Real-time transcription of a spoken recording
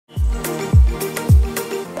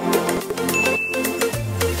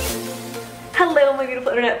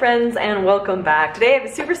internet friends, and welcome back. Today I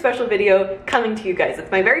have a super special video coming to you guys.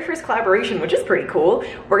 It's my very first collaboration, which is pretty cool.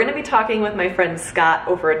 We're going to be talking with my friend Scott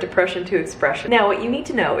over at Depression to Expression. Now, what you need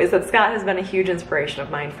to know is that Scott has been a huge inspiration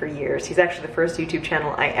of mine for years. He's actually the first YouTube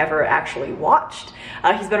channel I ever actually watched.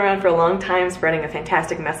 He's been around for a long time, spreading a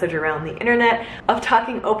fantastic message around the internet of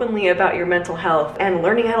talking openly about your mental health and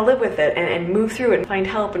learning how to live with it and move through it and find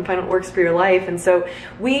help and find what works for your life. And so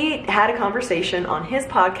we had a conversation on his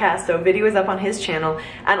podcast, so video is up on his channel,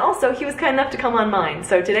 and also he was kind enough to come on mine.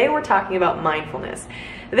 So today we're talking about mindfulness.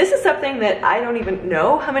 This is something that I don't even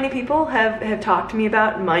know how many people have talked to me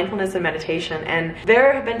about, mindfulness and meditation, and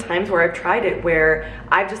there have been times where I've tried it where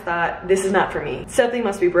I've just thought, this is not for me. Something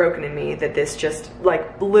must be broken in me that this just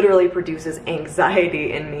like literally produces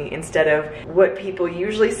anxiety in me instead of what people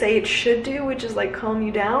usually say it should do, which is like calm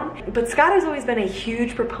you down. But Scott has always been a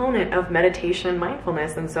huge proponent of meditation and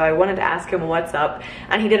mindfulness, and so I wanted to ask him what's up,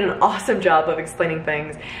 and he did an awesome job of explaining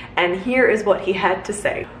things, and here is what he had to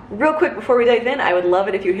say. Real quick before we dive in, I would love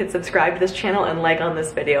it if you hit subscribe to this channel and like on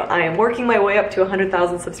this video. I am working my way up to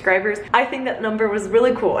 100,000 subscribers. I think that number was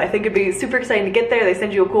really cool. I think it'd be super exciting to get there. They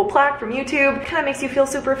send you a cool plaque from YouTube. It kind of makes you feel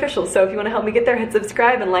super official. So if you want to help me get there, hit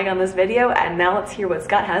subscribe and like on this video. And now let's hear what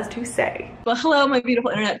Scott has to say. Well, hello, my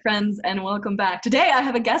beautiful internet friends, and welcome back. Today I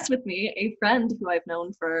have a guest with me, a friend who I've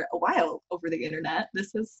known for a while over the internet.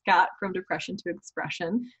 This is Scott from Depression to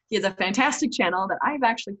Expression. He has a fantastic channel that I've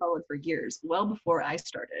actually followed for years, well before I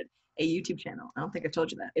started a YouTube channel. I don't think I've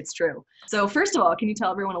told you that. It's true. So first of all, can you tell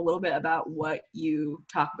everyone a little bit about what you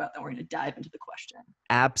talk about? Then we're going to dive into the question.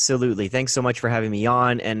 Absolutely. Thanks so much for having me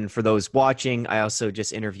on. And for those watching, I also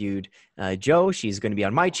just interviewed Jo. She's going to be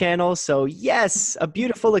on my channel. So yes, a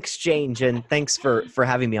beautiful exchange. And thanks for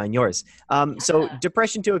having me on yours. So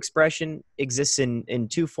Depression to Expression exists in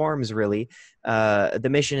two forms, really. The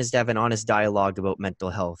mission is to have an honest dialogue about mental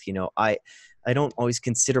health. You know, I don't always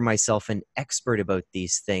consider myself an expert about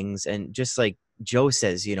these things. And just like Jo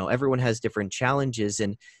says, you know, everyone has different challenges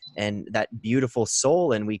and that beautiful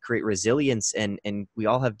soul, and we create resilience, and we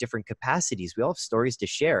all have different capacities. We all have stories to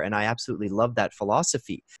share. And I absolutely love that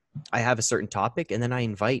philosophy. I have a certain topic, and then I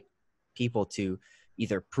invite people to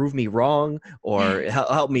either prove me wrong or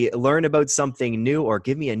help me learn about something new or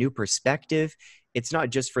give me a new perspective. It's not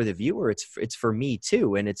just for the viewer, it's for me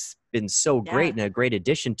too. And it's been so great and a great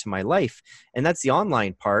addition to my life. And that's the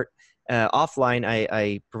online part. Offline,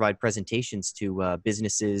 I provide presentations to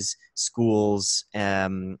businesses, schools,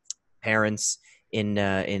 parents in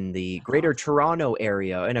the greater Toronto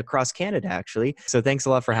area and across Canada, actually. So thanks a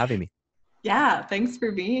lot for having me. Yeah, thanks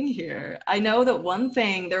for being here. I know that one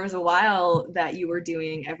thing, there was a while that you were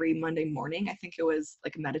doing every Monday morning. I think it was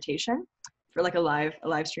like a meditation. For like a live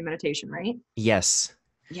stream meditation, right? Yes.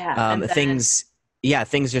 Yeah. Things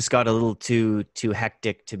just got a little too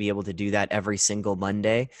hectic to be able to do that every single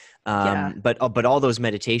Monday. But all those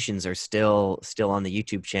meditations are still on the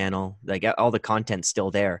YouTube channel. Like all the content's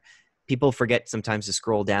still there. People forget sometimes to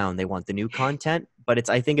scroll down. They want the new content, but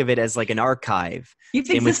I think of it as like an archive. You've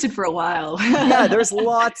existed for a while. Yeah, there's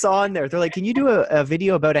lots on there. They're like, can you do a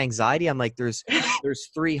video about anxiety? I'm like, there's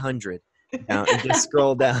 300. And just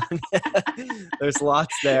scroll down. There's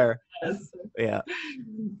lots there. Yes. Yeah.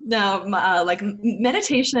 Now, like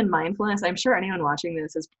meditation and mindfulness, I'm sure anyone watching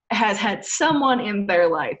this has had someone in their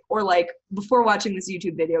life, or like before watching this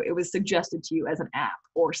YouTube video, it was suggested to you as an app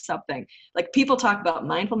or something. Like people talk about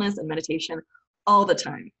mindfulness and meditation all the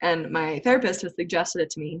time. And my therapist has suggested it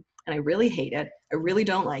to me, and I really hate it. I really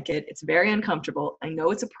don't like it. It's very uncomfortable. I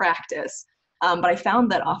know it's a practice, but I found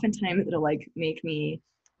that oftentimes it'll like make me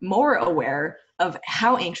more aware of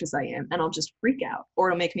how anxious I am, and I'll just freak out, or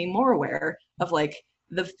it'll make me more aware of like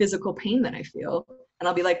the physical pain that I feel, and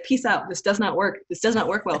I'll be like, peace out, this does not work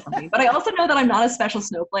well for me. But I also know that I'm not a special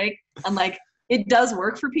snowflake, and like it does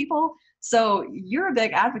work for people. So you're a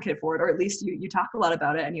big advocate for it, or at least you talk a lot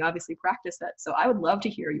about it, and you obviously practice it. So I would love to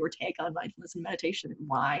hear your take on mindfulness and meditation and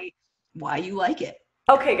why you like it.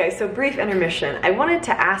 Okay guys, so brief intermission. I wanted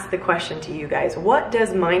to ask the question to you guys. What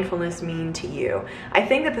does mindfulness mean to you? I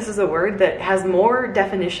think that this is a word that has more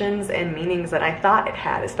definitions and meanings than I thought it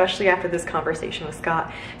had, especially after this conversation with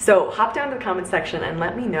Scott. So hop down to the comment section and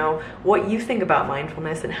let me know what you think about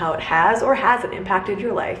mindfulness and how it has or hasn't impacted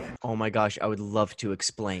your life. Oh my gosh, I would love to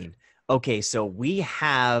explain. Okay, so we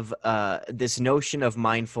have this notion of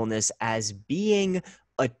mindfulness as being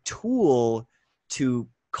a tool to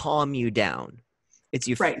calm you down. It's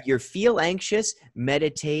you, Right. you feel anxious,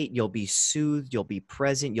 meditate, you'll be soothed, you'll be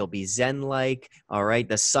present, you'll be Zen-like, all right?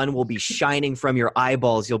 The sun will be shining from your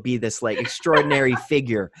eyeballs. You'll be this like extraordinary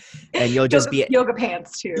figure, and you'll just be, Yoga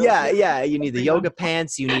pants too. yeah, you need the yoga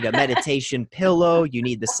pants, you need a meditation pillow, you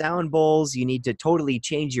need the sound bowls, you need to totally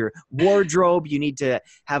change your wardrobe, you need to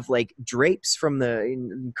have like drapes from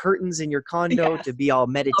the curtains in your condo Yes. to be all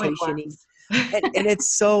meditation-y. And it's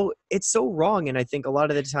so wrong. And I think a lot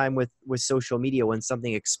of the time with social media, when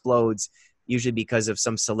something explodes, usually because of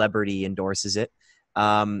some celebrity endorses it,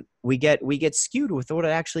 we get skewed with what it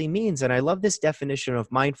actually means. And I love this definition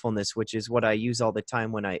of mindfulness, which is what I use all the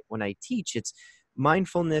time when I teach. It's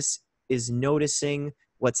mindfulness is noticing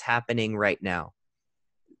what's happening right now.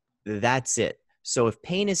 That's it. So if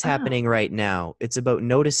pain is happening right now, it's about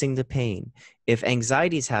noticing the pain. If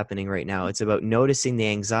anxiety is happening right now, it's about noticing the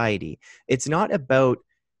anxiety. It's not about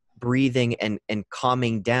breathing and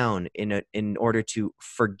calming down in order to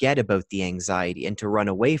forget about the anxiety and to run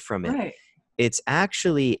away from it. Right. It's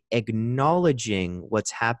actually acknowledging what's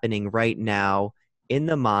happening right now in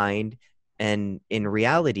the mind and in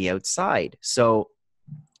reality outside. So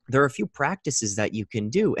there are a few practices that you can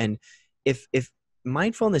do. And if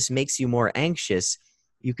mindfulness makes you more anxious,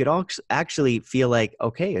 you could actually feel like,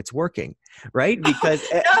 okay, it's working, right? Because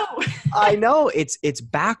No. I know it's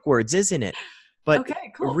backwards, isn't it? But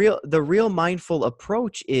Okay, cool. the real mindful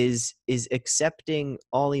approach is accepting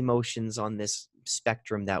all emotions on this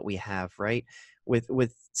spectrum that we have, right?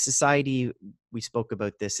 With society, we spoke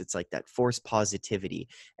about this. It's like that forced positivity,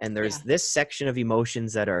 and there's this section of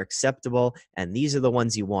emotions that are acceptable, and these are the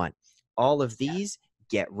ones you want. All of these,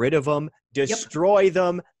 get rid of them, destroy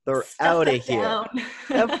them. They're out of here.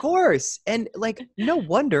 Of course. And like, no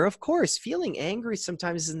wonder, of course, feeling angry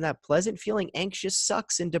sometimes isn't that pleasant. Feeling anxious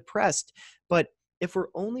sucks and depressed. But if we're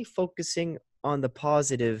only focusing on the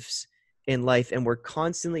positives in life and we're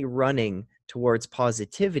constantly running towards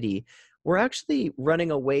positivity, we're actually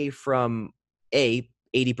running away from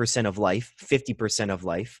 80% of life, 50% of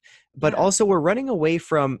life, but also we're running away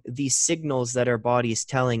from these signals that our body is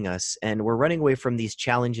telling us, and we're running away from these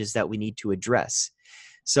challenges that we need to address.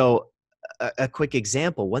 So a quick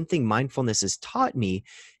example, one thing mindfulness has taught me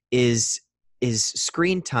is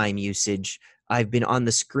screen time usage. I've been on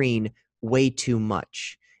the screen way too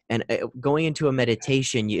much. And going into a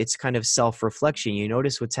meditation, it's kind of self-reflection. You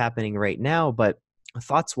notice what's happening right now, but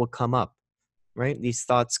thoughts will come up, right? These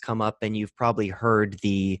thoughts come up, and you've probably heard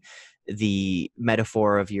the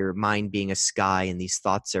metaphor of your mind being a sky, and these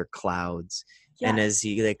thoughts are clouds. And as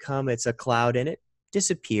they come, it's a cloud, and it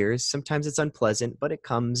disappears. Sometimes it's unpleasant, but it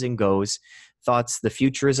comes and goes. Thoughts, the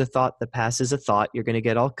future is a thought, the past is a thought. You're going to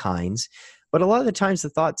get all kinds. But a lot of the times the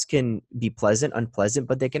thoughts can be pleasant, unpleasant,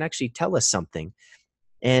 but they can actually tell us something.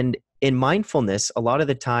 And in mindfulness, a lot of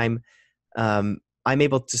the time, I'm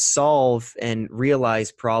able to solve and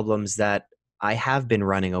realize problems that I have been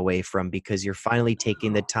running away from, because you're finally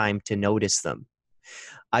taking the time to notice them.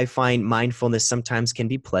 I find mindfulness sometimes can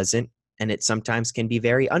be pleasant, and it sometimes can be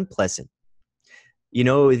very unpleasant. You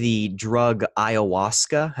know the drug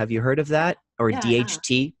ayahuasca? Have you heard of that? Or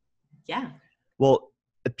DHT? Yeah. Well,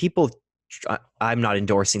 people, I'm not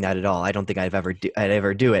endorsing that at all. I don't think I'd ever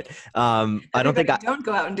do it. I don't think don't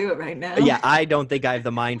go out and do it right now. Yeah, I don't think I have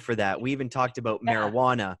the mind for that. We even talked about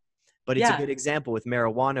marijuana, but it's a good example with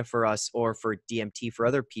marijuana for us, or for DMT for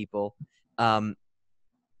other people.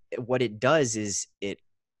 What it does is it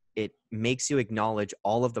makes you acknowledge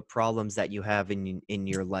all of the problems that you have in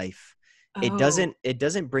your life. It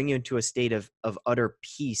doesn't bring you into a state of utter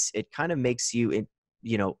peace. It kind of makes you,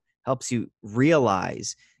 helps you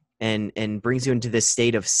realize and brings you into this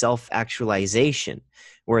state of self-actualization,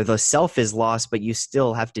 where the self is lost, but you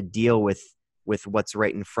still have to deal with what's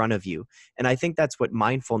right in front of you. And I think that's what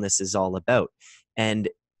mindfulness is all about. And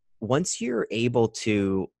once you're able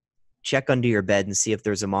to check under your bed and see if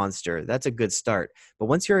there's a monster, that's a good start. But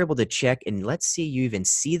once you're able to check, and let's see, you even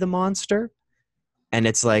see the monster, and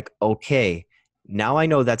it's like, okay, now I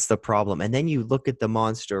know that's the problem. And then you look at the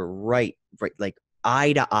monster right, like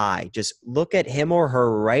eye to eye, just look at him or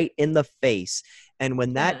her right in the face. And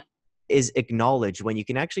when that is acknowledged, when you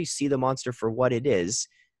can actually see the monster for what it is,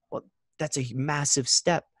 well, that's a massive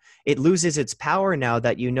step. It loses its power now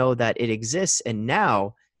that you know that it exists, and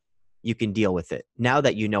now you can deal with it. Now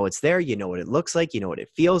that you know it's there, you know what it looks like, you know what it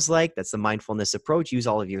feels like. That's the mindfulness approach. Use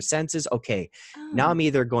all of your senses. Okay, now I'm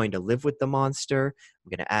either going to live with the monster, I'm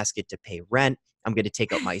going to ask it to pay rent, I'm going to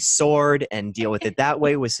take out my sword and deal with it that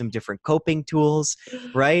way with some different coping tools,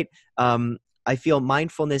 right? I feel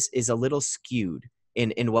mindfulness is a little skewed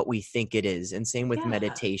in what we think it is. And same with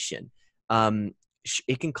meditation.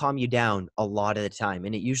 It can calm you down a lot of the time,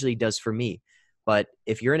 and it usually does for me. But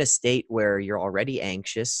if you're in a state where you're already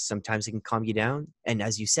anxious, sometimes it can calm you down. And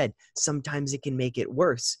as you said, sometimes it can make it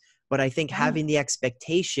worse. But I think having the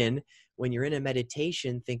expectation when you're in a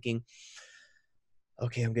meditation thinking,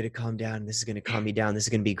 okay, I'm going to calm down. This is going to calm me down. This is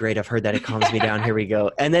going to be great. I've heard that it calms me down. Here we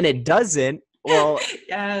go. And then it doesn't. Well,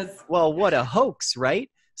 Yes. well, what a hoax, right?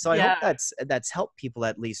 So I hope Yeah. that's helped people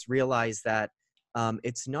at least realize that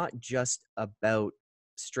it's not just about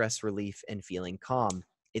stress relief and feeling calm.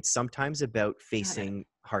 It's sometimes about facing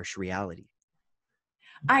harsh reality.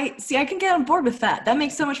 I see, I can get on board with that. That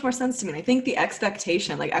makes so much more sense to me. And I think the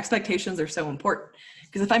expectations are so important,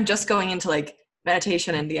 because if I'm just going into like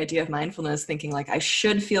meditation and the idea of mindfulness thinking like I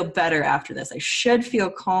should feel better after this, I should feel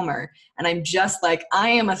calmer, and I'm just like, I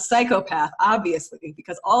am a psychopath, obviously,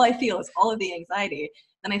 because all I feel is all of the anxiety,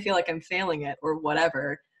 then I feel like I'm failing it or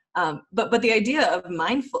whatever. But the idea of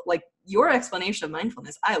like your explanation of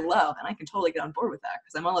mindfulness, I love, and I can totally get on board with that,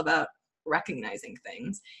 because I'm all about recognizing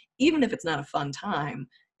things, even if it's not a fun time.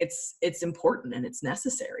 It's important and it's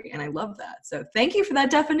necessary, and I love that. So thank you for that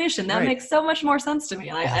definition. That makes so much more sense to me,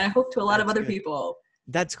 and I hope to a lot of other people.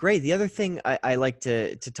 That's great. The other thing I like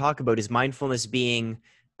to talk about is mindfulness being,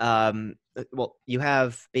 well, you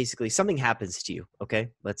have basically something happens to you. Okay,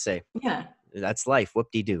 let's say. Yeah. That's life.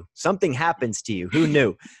 Whoop-de-doo. Something happens to you. Who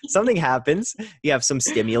knew? Something happens. You have some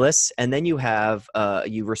stimulus, and then you have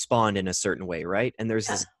you respond in a certain way, right? And there's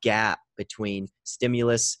this gap between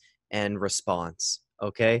stimulus and response.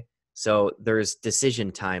 Okay, so there's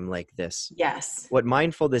decision time like this. Yes. What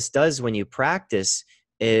mindfulness does when you practice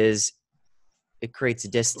is it creates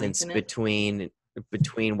distance between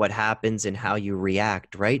what happens and how you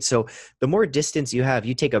react, right? So the more distance you have,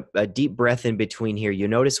 you take a deep breath in between here, you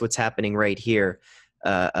notice what's happening right here,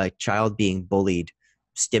 a child being bullied,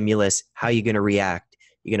 stimulus, how are you going to react?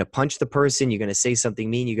 You're going to punch the person, you're going to say something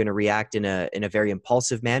mean, you're going to react in a very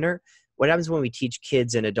impulsive manner. What happens when we teach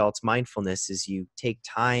kids and adults mindfulness is you take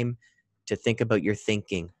time to think about your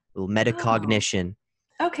thinking, a little metacognition.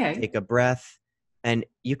 Okay. Take a breath, and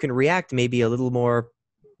you can react maybe a little more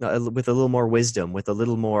with a little more wisdom, with a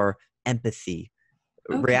little more empathy,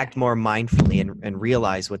 react more mindfully, and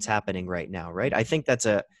realize what's happening right now, right? I think that's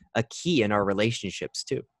a key in our relationships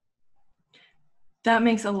too. That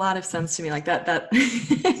makes a lot of sense to me. Like that.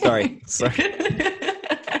 Sorry.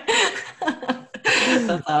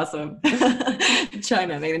 That's awesome.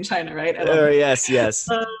 China, made in China, right? Yes.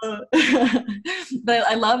 But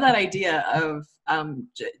I love that idea of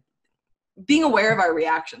being aware of our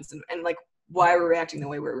reactions and like why we're reacting the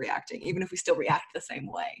way we're reacting, even if we still react the same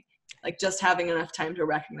way. Like just having enough time to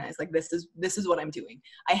recognize, like, this is what I'm doing.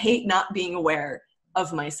 I hate not being aware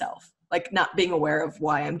of myself, like not being aware of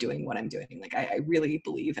why I'm doing what I'm doing. Like I really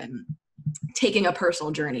believe in taking a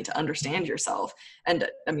personal journey to understand yourself, and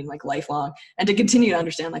I mean like lifelong, and to continue to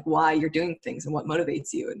understand like why you're doing things and what motivates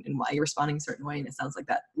you and why you're responding a certain way. And it sounds like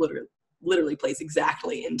that literally plays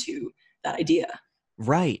exactly into that idea.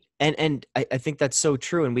 Right. And I think that's so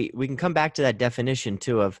true. And we can come back to that definition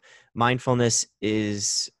too of mindfulness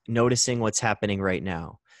is noticing what's happening right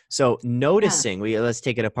now. So noticing, let's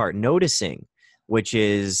take it apart. Noticing, which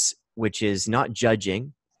is not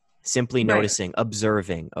judging, simply noticing,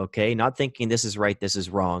 observing, okay? Not thinking this is right, this is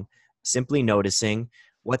wrong. Simply noticing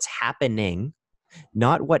what's happening,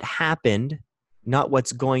 not what happened, not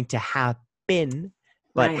what's going to happen,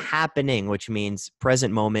 but happening, which means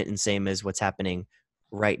present moment, and same as what's happening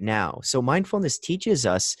right now. So mindfulness teaches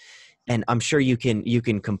us, and I'm sure you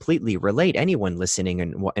can completely relate, anyone listening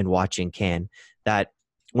and watching can, that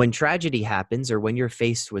when tragedy happens or when you're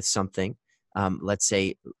faced with something, let's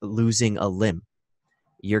say losing a limb,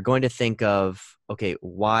 you're going to think of, okay,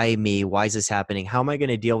 why me? Why is this happening? How am I going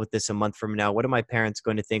to deal with this a month from now? What are my parents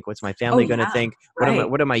going to think? What's my family going to think?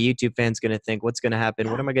 What are my YouTube fans going to think? What's going to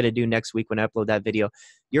happen? What am I going to do next week when I upload that video?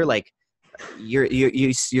 You're like,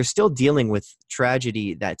 you're still dealing with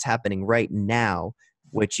tragedy that's happening right now,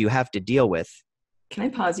 which you have to deal with. Can I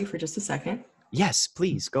pause you for just a second? Yes,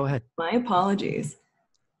 please go ahead. My apologies.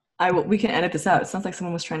 We can edit this out. It sounds like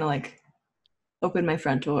someone was trying to like open my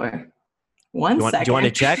front door. One second. Do you want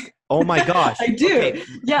to check? Oh my gosh. I do. Okay.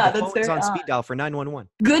 Yeah, that's there. It's on speed dial for 911.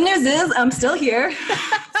 Good news is I'm still here.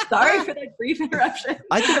 Sorry for that brief interruption.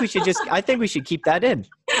 I think we should keep that in.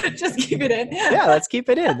 Just keep it in. Yeah, let's keep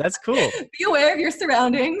it in. That's cool. Be aware of your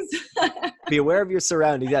surroundings. Be aware of your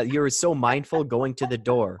surroundings. Yeah, you're so mindful going to the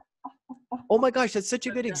door. Oh my gosh, that's such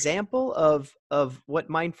a good example of what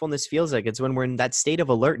mindfulness feels like. It's when we're in that state of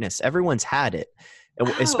alertness. Everyone's had it,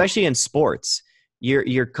 especially in sports.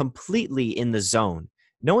 You're completely in the zone.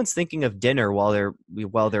 No one's thinking of dinner while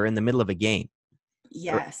they're in the middle of a game.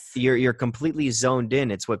 Yes. You're completely zoned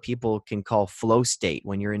in. It's what people can call flow state,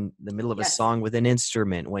 when you're in the middle of a Yes. song with an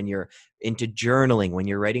instrument, when you're into journaling, when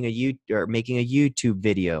you're writing or making a YouTube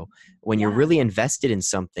video, when you're really invested in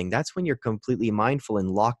something. That's when you're completely mindful and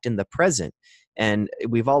locked in the present. And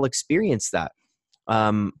we've all experienced that.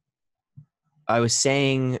 I was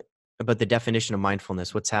saying about the definition of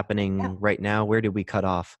mindfulness. What's happening right now? Where did we cut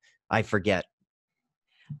off? I forget.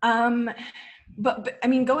 But I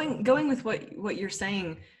mean, going with what you're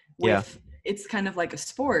saying, with it's kind of like a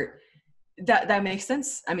sport. That makes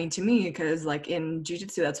sense. I mean, to me, because like in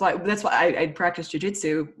jiu-jitsu, that's why I practice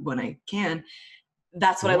jiu-jitsu when I can.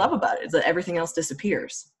 That's what I love about it, is that everything else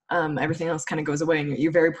disappears. Everything else kind of goes away, and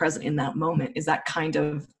you're very present in that moment. Is that kind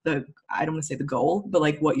of I don't want to say the goal, but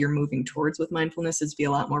like what you're moving towards with mindfulness is be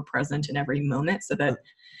a lot more present in every moment, so that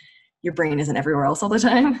your brain isn't everywhere else all the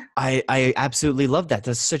time. I absolutely love that.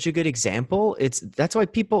 That's such a good example. That's why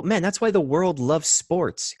that's why the world loves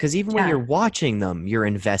sports. Because even when you're watching them, you're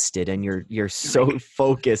invested and you're so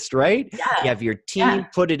focused, right? Yeah. You have your team,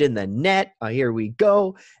 put it in the net. Here we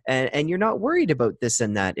go. And you're not worried about this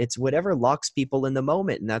and that. It's whatever locks people in the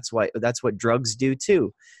moment. And that's what drugs do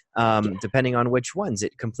too. Depending on which ones,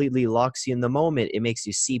 it completely locks you in the moment. It makes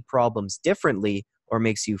you see problems differently, or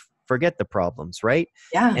makes you forget the problems, right?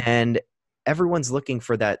 Yeah. And everyone's looking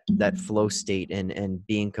for that flow state and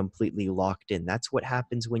being completely locked in. That's what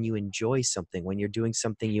happens when you enjoy something, when you're doing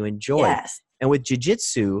something you enjoy. Yes. And with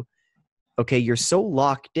jiu-jitsu, okay, you're so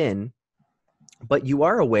locked in, but you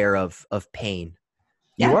are aware of pain.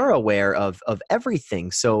 You are aware of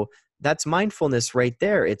everything. So that's mindfulness right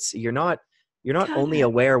there. You're not only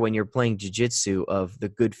aware when you're playing jiu-jitsu of the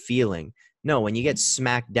good feeling. No, when you get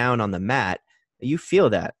smacked down on the mat, you feel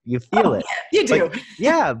that. You feel it. You do.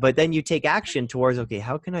 But then you take action towards, okay,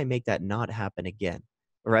 how can I make that not happen again?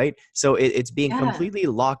 Right? So it's being completely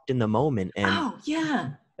locked in the moment. And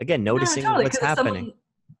again, noticing what's happening.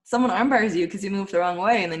 Someone armbars you because you moved the wrong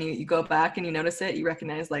way, and then you go back and you notice it. You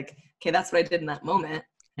recognize, like, okay, that's what I did in that moment.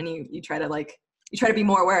 And you try to be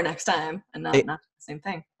more aware next time, and not the same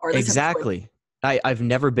thing. Or at least exactly. I've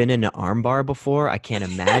never been in an arm bar before. I can't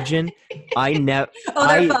imagine. They're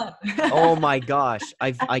fun. Oh my gosh.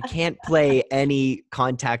 I can't play any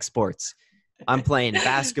contact sports. I'm playing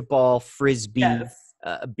basketball, frisbee,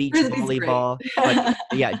 beach Frisbee's volleyball.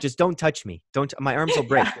 But just don't touch me. My arms will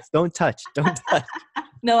break. Just don't touch.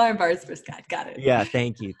 No arm bars for Scott. Got it. Yeah,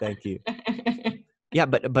 thank you. Yeah,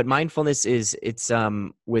 but mindfulness it's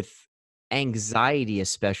with anxiety,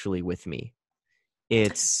 especially with me.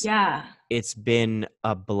 It's been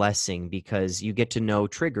a blessing, because you get to know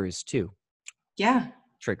triggers too.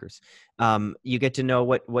 Triggers. You get to know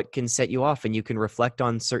what can set you off, and you can reflect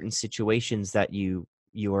on certain situations that you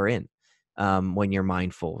are in when you're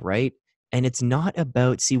mindful, right? And it's not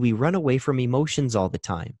about, we run away from emotions all the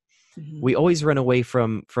time. Mm-hmm. We always run away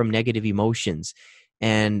from negative emotions.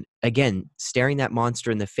 And again, staring that monster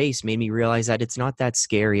in the face made me realize that it's not that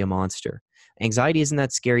scary a monster. Anxiety isn't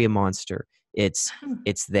that scary a monster. It's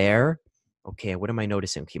there. Okay, what am I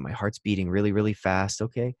noticing? Okay, my heart's beating really, really fast.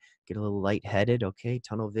 Okay, get a little lightheaded. Okay,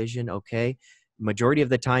 tunnel vision. Okay. Majority of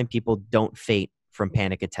the time, people don't faint from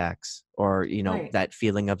panic attacks or, that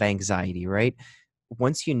feeling of anxiety, right?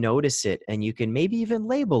 Once you notice it, and you can maybe even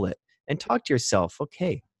label it and talk to yourself,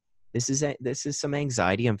 okay, this is some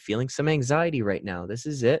anxiety. I'm feeling some anxiety right now. This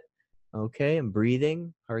is it. Okay, I'm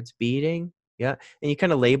breathing, heart's beating. Yeah. And you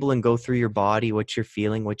kind of label and go through your body, what you're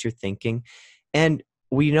feeling, what you're thinking. And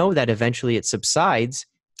we know that eventually it subsides.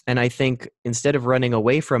 And I think instead of running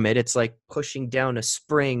away from it, it's like pushing down a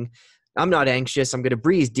spring. I'm not anxious. I'm going to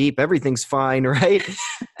breathe deep. Everything's fine. Right.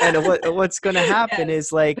 And what's going to happen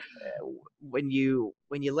is, like, when you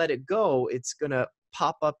let it go, it's going to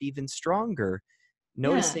pop up even stronger.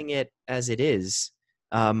 Noticing it as it is.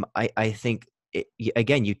 I think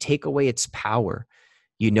again, you take away its power.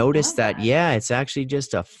 You notice that, it's actually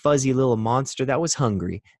just a fuzzy little monster that was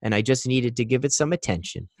hungry, and I just needed to give it some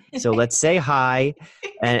attention. So let's say hi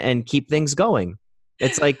and keep things going.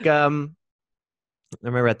 It's like, I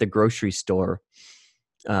remember at the grocery store,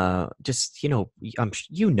 just,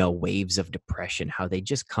 waves of depression, how they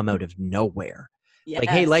just come out of nowhere. Yes. Like,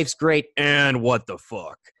 hey, life's great. And what the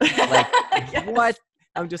fuck? Like, what?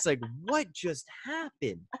 I'm just like, what just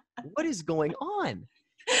happened? What is going on?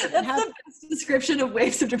 That's the best description of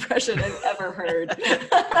waves of depression I've ever heard.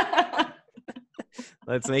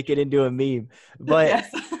 Let's make it into a meme. But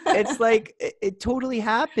it's like, it totally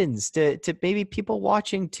happens to maybe people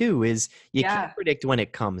watching too. Is you can't predict when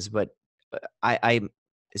it comes, but I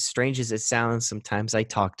as strange as it sounds, sometimes I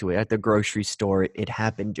talk to it at the grocery store. It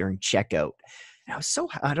happened during checkout. And I was so,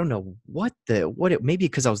 I don't know maybe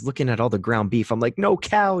because I was looking at all the ground beef. I'm like, no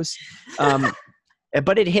cows.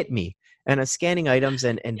 But it hit me, and I'm scanning items,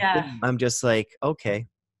 and Yeah. boom, I'm just like, okay,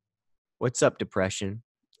 what's up, depression?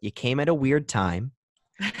 You came at a weird time.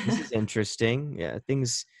 This is interesting. Yeah,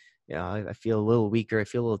 things, I feel a little weaker. I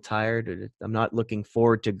feel a little tired. I'm not looking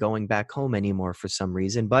forward to going back home anymore for some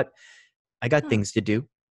reason, but I got things to do.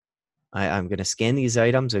 I'm going to scan these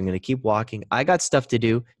items. I'm going to keep walking. I got stuff to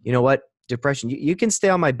do. You know what? Depression, you can stay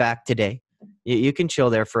on my back today. You can chill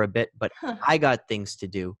there for a bit, but Huh. I got things to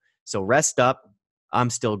do. So rest up. I'm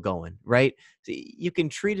still going, right? So you can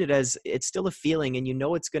treat it as it's still a feeling, and you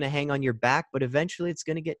know it's going to hang on your back, but eventually it's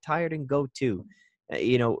going to get tired and go too. That's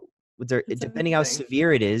Depending how amazing.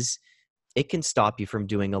 severe it is, it can stop you from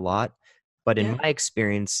doing a lot. But in Yeah. my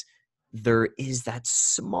experience, there is that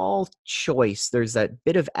small choice. There's that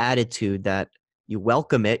bit of attitude that you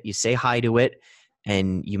welcome it, you say hi to it,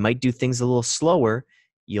 and you might do things a little slower.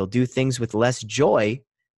 You'll do things with less joy.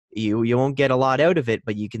 You won't get a lot out of it,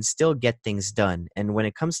 but you can still get things done. And when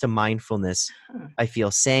it comes to mindfulness, Huh. I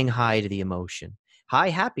feel saying hi to the emotion. Hi,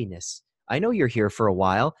 happiness. I know you're here for a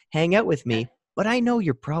while. Hang out with Yeah. me, but I know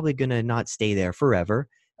you're probably going to not stay there forever.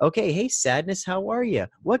 Okay, hey, sadness, how are you?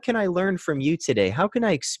 What can I learn from you today? How can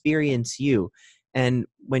I experience you? And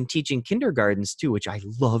when teaching kindergartens too, which I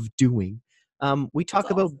love doing, we That's talk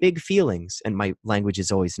awesome. about big feelings, and my language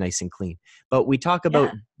is always nice and clean, but we talk about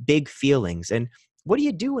Yeah. big feelings. And what do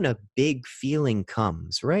you do when a big feeling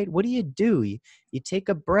comes, right? What do? You take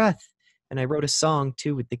a breath. And I wrote a song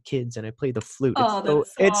too with the kids, and I play the flute. Oh,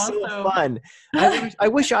 that's so It's so awesome. fun. I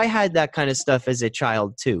wish I had that kind of stuff as a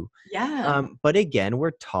child too. Yeah. But again,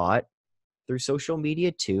 we're taught through social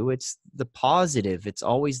media too. It's the positive. It's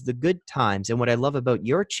always the good times. And what I love about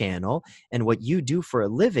your channel and what you do for a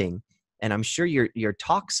living, and I'm sure your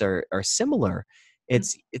talks are similar.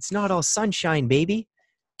 Mm. It's not all sunshine, baby.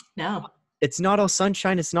 No. It's not all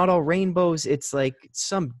sunshine. It's not all rainbows. It's like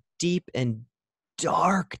some deep and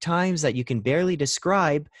dark times that you can barely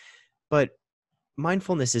describe. But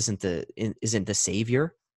mindfulness isn't the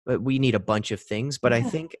savior, but we need a bunch of things. But I Yeah.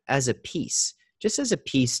 think as a piece, just as a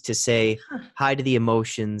piece to say Huh. hi to the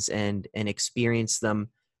emotions and experience them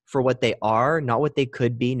for what they are, not what they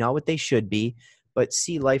could be, not what they should be, but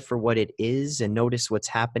see life for what it is and notice what's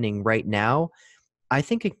happening right now. I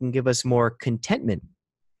think it can give us more contentment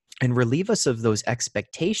and relieve us of those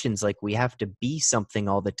expectations, like we have to be something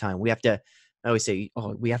all the time. I always say,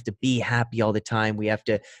 oh, we have to be happy all the time. We have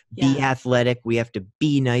to be Yeah. athletic. We have to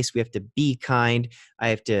be nice. We have to be kind. I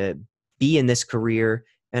have to be in this career.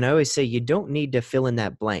 And I always say, you don't need to fill in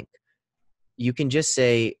that blank. You can just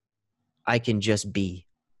say, I can just be.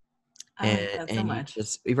 I And, like that so and you much.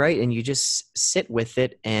 just, right. And you just sit with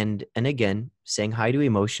it. And again, saying hi to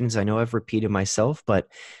emotions. I know I've repeated myself, but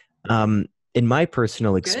um, in my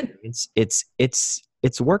personal Good. experience,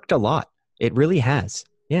 it's worked a lot. It really has.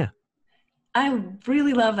 Yeah. I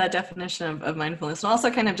really love that definition of mindfulness, and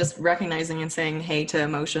also kind of just recognizing and saying hey to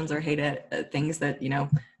emotions or hey to things that,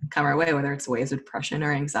 come our way, whether it's waves of depression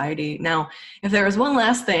or anxiety. Now, if there was one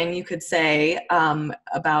last thing you could say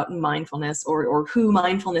about mindfulness or who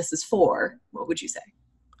mindfulness is for, what would you say?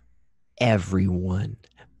 Everyone.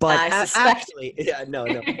 But I suspect. actually, yeah,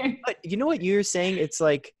 no. But you know what you're saying? It's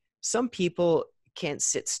like some people can't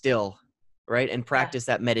sit still, right? And Yeah, practice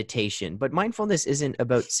that meditation. But mindfulness isn't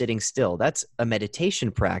about sitting still. That's a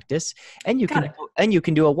meditation practice. And got it. you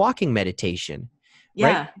can do a walking meditation, right?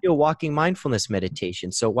 You Yeah. can do a walking mindfulness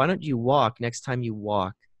meditation. So why don't you walk next time you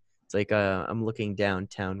walk? It's like I'm looking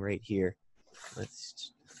downtown right here. Let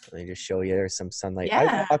me just show you. There's some sunlight. I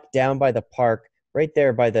Yeah. walk down by the park, right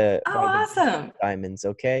there by Oh, the awesome. diamonds.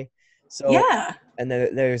 Okay, so Yeah. and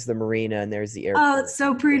there's the marina and there's the Oh, airport. it's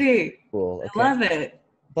so pretty. Cool. I Okay, love it.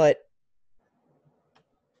 but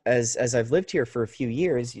as I've lived here for a few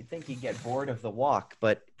years, you'd think you'd get bored of the walk.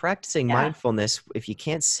 But practicing Yeah. mindfulness, if you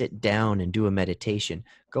can't sit down and do a meditation,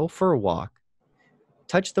 go for a walk.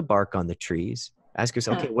 Touch the bark on the trees. Ask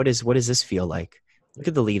yourself, Huh. okay, what does this feel like? Look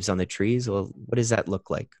at the leaves on the trees. Well, what does that look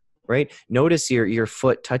like? Right? Notice your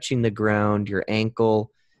foot touching the ground, your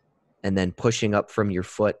ankle, and then pushing up from your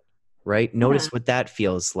foot. Right? Yeah. Notice what that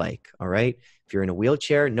feels like. All right. If you're in a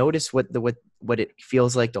wheelchair, notice what it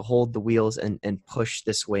feels like to hold the wheels and push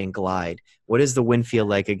this way and glide. What does the wind feel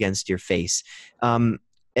like against your face? And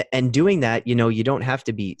doing that, you don't have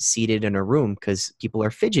to be seated in a room because people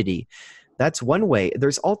are fidgety. That's one way.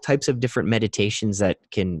 There's all types of different meditations that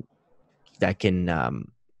can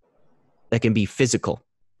be physical.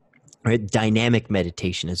 Right? Dynamic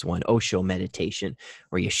meditation is one. Osho meditation,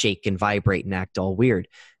 where you shake and vibrate and act all weird.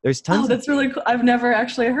 There's tons. Oh, that's really cool. I've never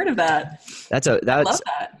actually heard of that. I love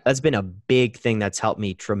that. That's been a big thing that's helped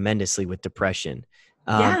me tremendously with depression.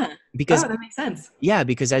 Because that makes sense. Yeah,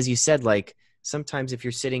 because as you said, like sometimes if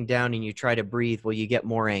you're sitting down and you try to breathe, well, you get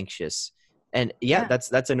more anxious, and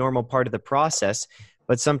that's a normal part of the process.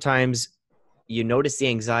 But sometimes you notice the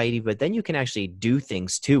anxiety, but then you can actually do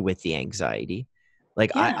things too with the anxiety.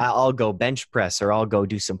 Like I'll go bench press, or I'll go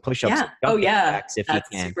do some push-ups. Yeah. Oh yeah. If that's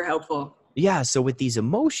you can. Super helpful. Yeah. So with these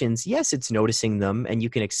emotions, yes, it's noticing them and you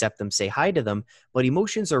can accept them, say hi to them. But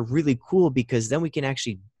emotions are really cool because then we can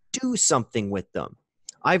actually do something with them.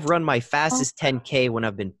 I've run my fastest 10K when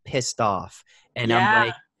I've been pissed off. And I'm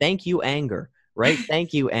like, thank you, anger. Right?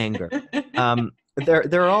 Thank you, anger.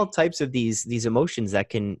 There are all types of these emotions that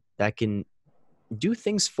can do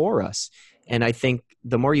things for us. And I think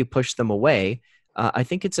the more you push them away, I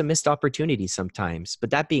think it's a missed opportunity sometimes.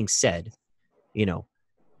 But that being said,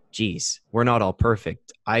 geez, we're not all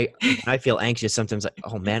perfect. I feel anxious sometimes, like,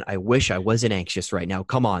 oh man, I wish I wasn't anxious right now.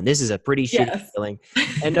 Come on, this is a pretty shitty feeling.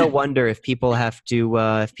 And no wonder if people have to,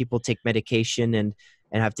 if people take medication and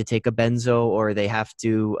have to take a benzo, or they have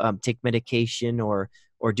to take medication or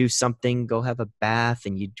do something, go have a bath,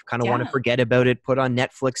 and you kind of want to forget about it, put on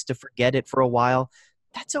Netflix to forget it for a while.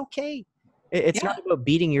 That's okay. It's not about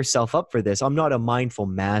beating yourself up for this. I'm not a mindful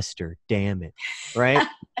master, damn it. Right?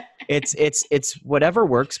 It's whatever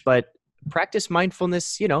works, but practice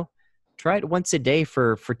mindfulness, try it once a day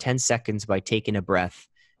for 10 seconds by taking a breath.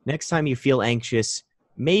 Next time you feel anxious,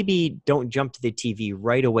 maybe don't jump to the TV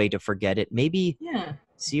right away to forget it. Maybe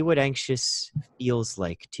see what anxious feels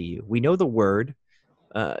like to you. We know the word,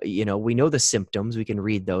 we know the symptoms, we can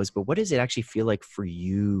read those, but what does it actually feel like for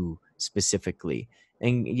you specifically?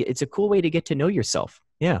 And it's a cool way to get to know yourself.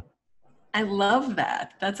 Yeah. I love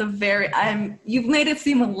that. That's you've made it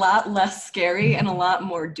seem a lot less scary and a lot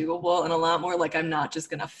more doable and a lot more like I'm not just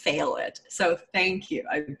going to fail it. So thank you.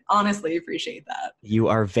 I honestly appreciate that. You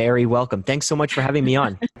are very welcome. Thanks so much for having me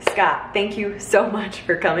on. Scott, thank you so much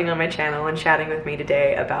for coming on my channel and chatting with me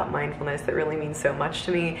today about mindfulness. That really means so much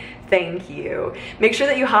to me. Thank you. Make sure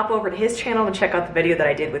that you hop over to his channel and check out the video that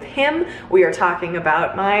I did with him. We are talking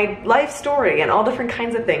about my life story and all different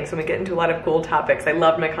kinds of things, and we get into a lot of cool topics. I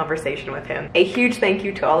loved my conversation with him. A huge thank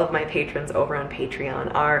you to all of my patrons over on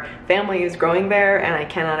Patreon. Our family is growing there, and I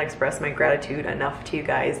cannot express my gratitude enough to you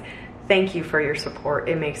guys. Thank you for your support.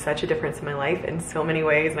 It makes such a difference in my life in so many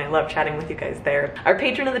ways, and I love chatting with you guys there. Our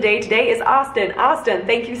patron of the day today is Austin. Austin,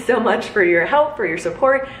 thank you so much for your help, for your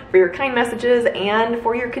support, for your kind messages, and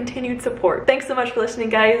for your continued support. Thanks so much for listening,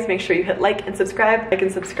 guys. Make sure you hit like and subscribe. Like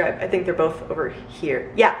and subscribe. I think they're both over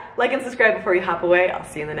here. Yeah, like and subscribe before you hop away. I'll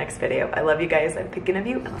see you in the next video. I love you guys. I'm thinking of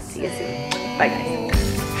you, and I'll see you soon. Bye,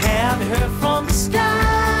 guys. Have heard from the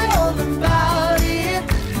sky all about it,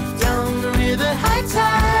 down the river, high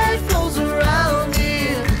tide.